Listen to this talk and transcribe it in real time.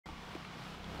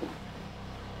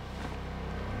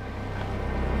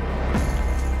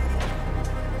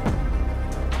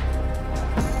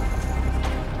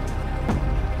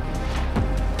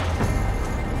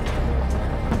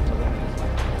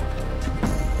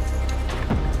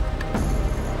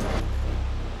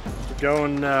go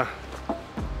and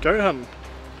goat hunting.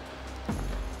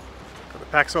 Got the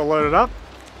packs all loaded up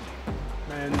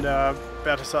and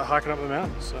about to start hiking up the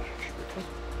mountain, so should be fun.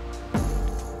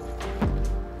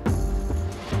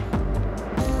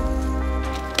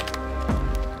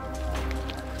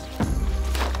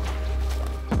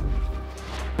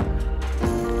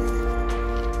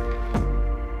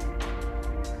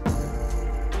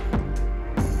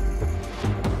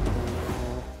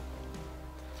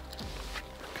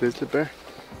 Grizzly bear.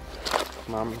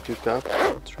 Mom and 2 cubs,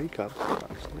 3 cubs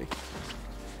actually.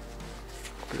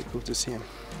 Pretty cool to see him.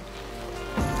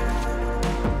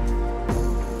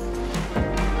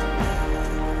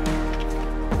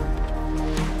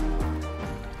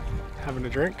 Having a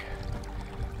drink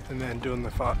and then doing the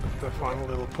final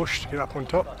little push to get up on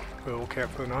top. We'll all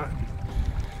camp for the night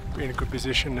and be in a good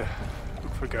position to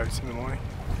look for goats in the morning.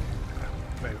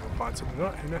 Maybe we'll find some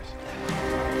tonight, who knows.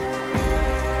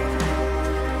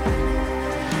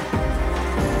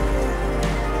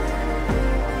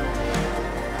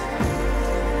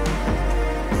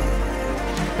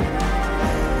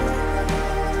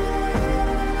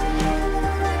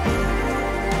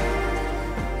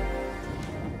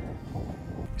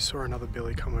 Saw another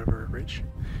billy come over a ridge.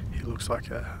 He looks like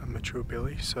a mature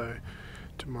billy, so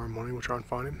tomorrow morning we'll try and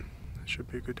find him. It should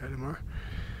be a good day tomorrow.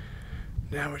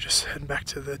 Now we're just heading back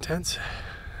to the tents,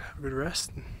 have a good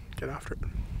rest and get after it.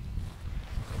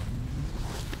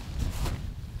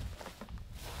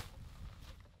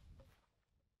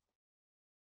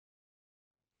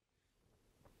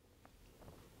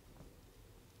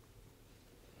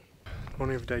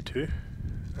 Morning of day 2.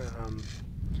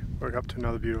 Woke up to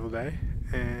another beautiful day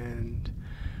and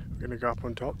we're going to go up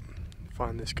on top,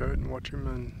 find this goat and watch him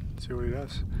and see what he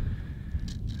does.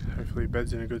 Hopefully he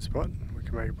beds in a good spot and we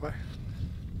can make a play.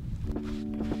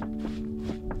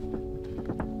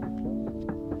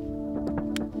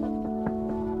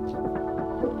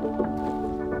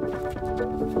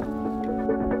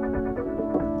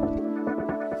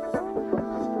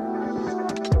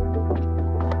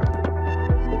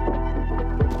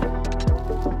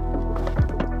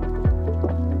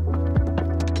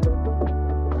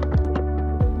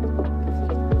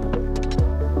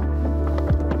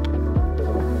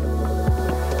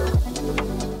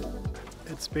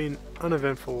 It's been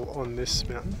uneventful on this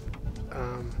mountain.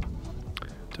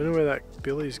 Don't know where that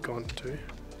billy's gone to.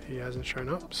 He hasn't shown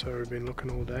up, so we've been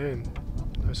looking all day and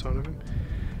no sign of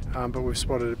him. But we've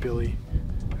spotted a billy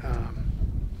a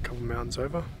couple mountains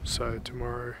over, so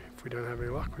tomorrow, if we don't have any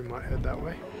luck, we might head that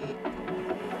way.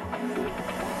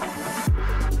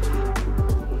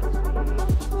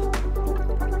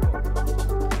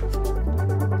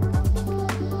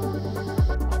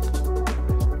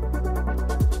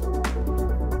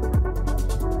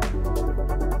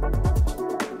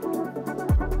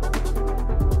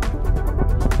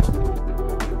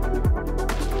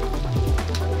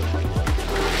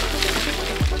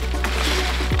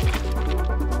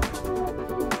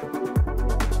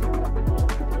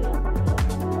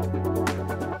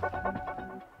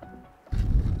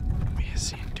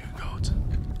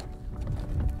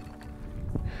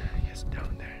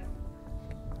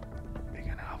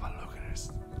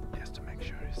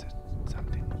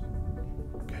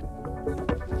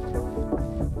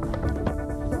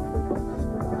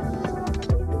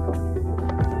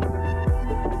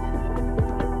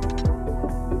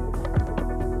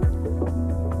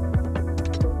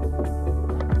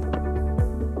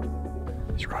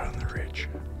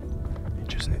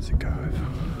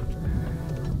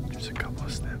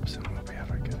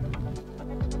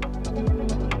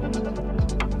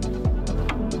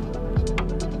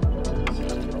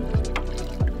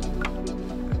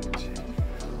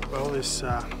 This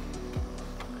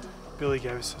billy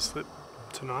gave us a slip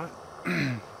tonight.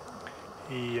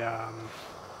 He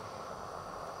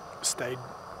stayed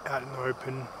out in the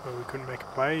open where we couldn't make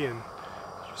a play and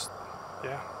just,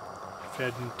 yeah,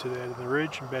 fed into the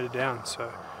ridge and bedded down.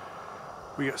 So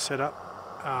we got set up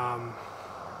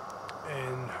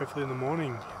and hopefully in the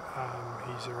morning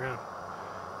he's around.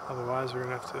 Otherwise we're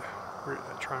going to have to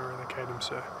try and relocate him.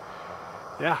 So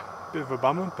yeah, bit of a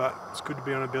bummer, but it's good to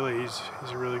be on a billy. He's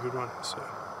a really good one, so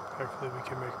hopefully we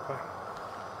can make a play.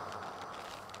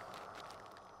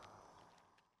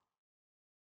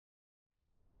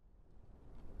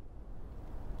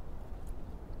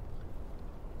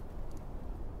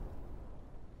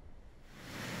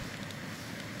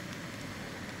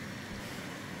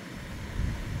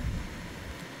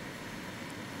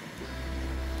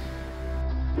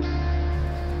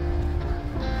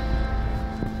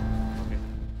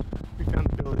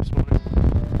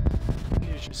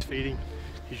 Feeding.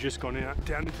 He's just gone out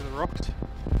down into the rocks,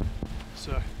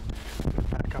 so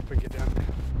back up and get down there.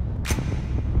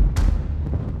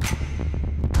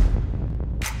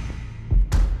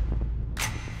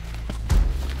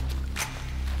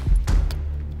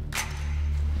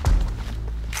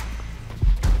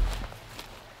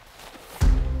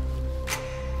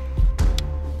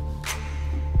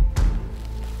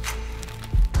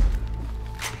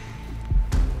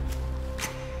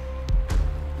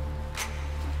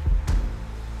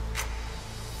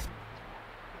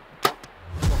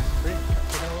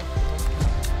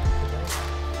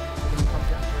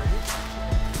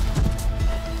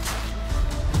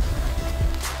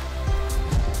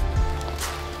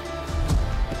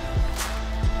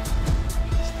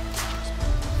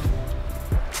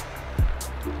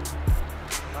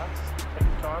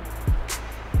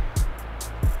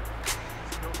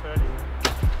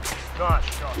 Nice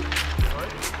shot.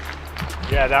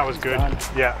 Yeah, that was good. Done.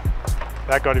 Yeah,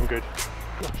 that got him good.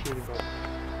 Good shooting ball.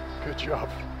 Good job.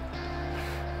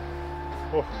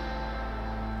 Oh.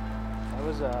 That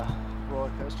was a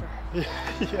roller coaster.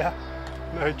 Yeah,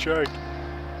 no joke.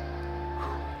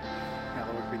 Now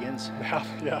the work begins. Now,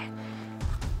 yeah.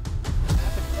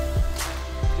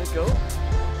 Did it go?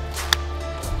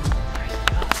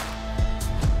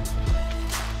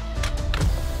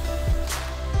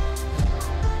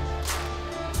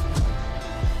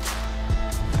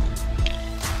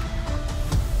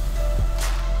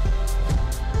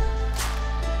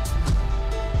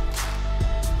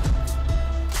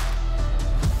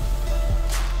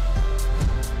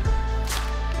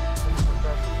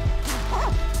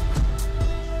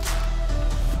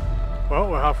 Well,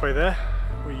 we're halfway there.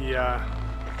 We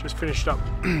just finished up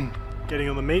getting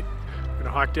on the meat. We're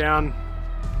gonna hike down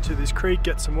to this creek,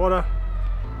 get some water,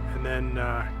 and then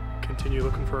continue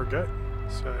looking for a goat.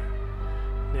 So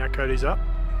now Cody's up.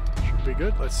 Should be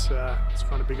good. Let's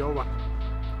find a big old one.